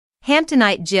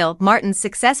Hamptonite Jill Martin's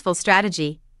successful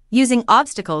strategy, using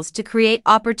obstacles to create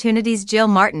opportunities. Jill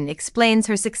Martin explains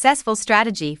her successful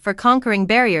strategy for conquering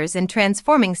barriers and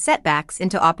transforming setbacks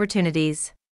into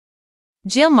opportunities.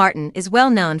 Jill Martin is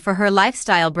well known for her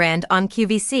lifestyle brand on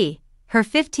QVC, her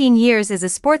 15 years as a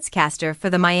sportscaster for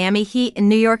the Miami Heat and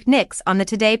New York Knicks on the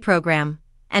Today program,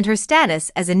 and her status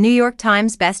as a New York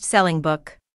Times best-selling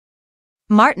book.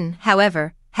 Martin,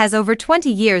 however, has over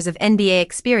 20 years of NBA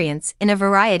experience in a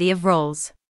variety of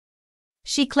roles.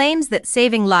 She claims that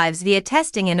saving lives via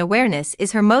testing and awareness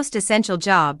is her most essential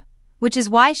job, which is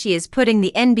why she is putting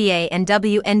the NBA and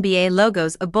WNBA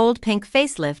logos a bold pink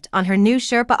facelift on her new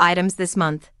Sherpa items this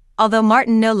month. Although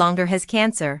Martin no longer has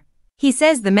cancer, he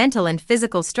says the mental and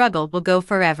physical struggle will go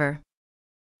forever.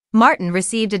 Martin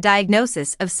received a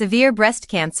diagnosis of severe breast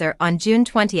cancer on June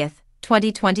 20,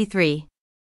 2023.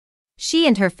 She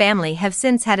and her family have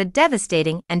since had a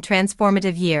devastating and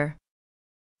transformative year.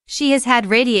 She has had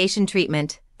radiation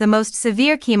treatment, the most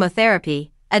severe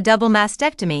chemotherapy, a double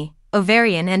mastectomy,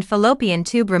 ovarian and fallopian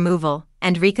tube removal,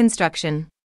 and reconstruction.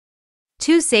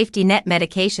 2 safety net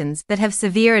medications that have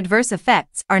severe adverse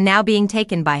effects are now being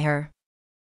taken by her.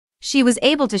 She was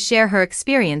able to share her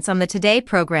experience on the Today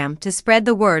program to spread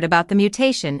the word about the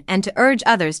mutation and to urge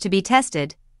others to be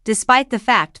tested, despite the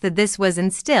fact that this was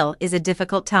and still is a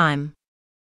difficult time.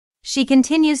 She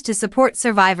continues to support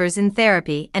survivors in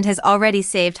therapy and has already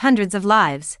saved hundreds of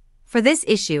lives. For this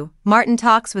issue, Martin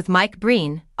talks with Mike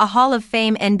Breen, a Hall of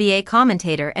Fame NBA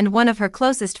commentator and one of her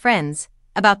closest friends,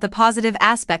 about the positive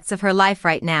aspects of her life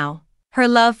right now, her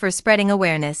love for spreading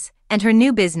awareness, and her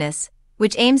new business,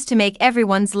 which aims to make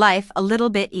everyone's life a little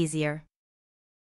bit easier.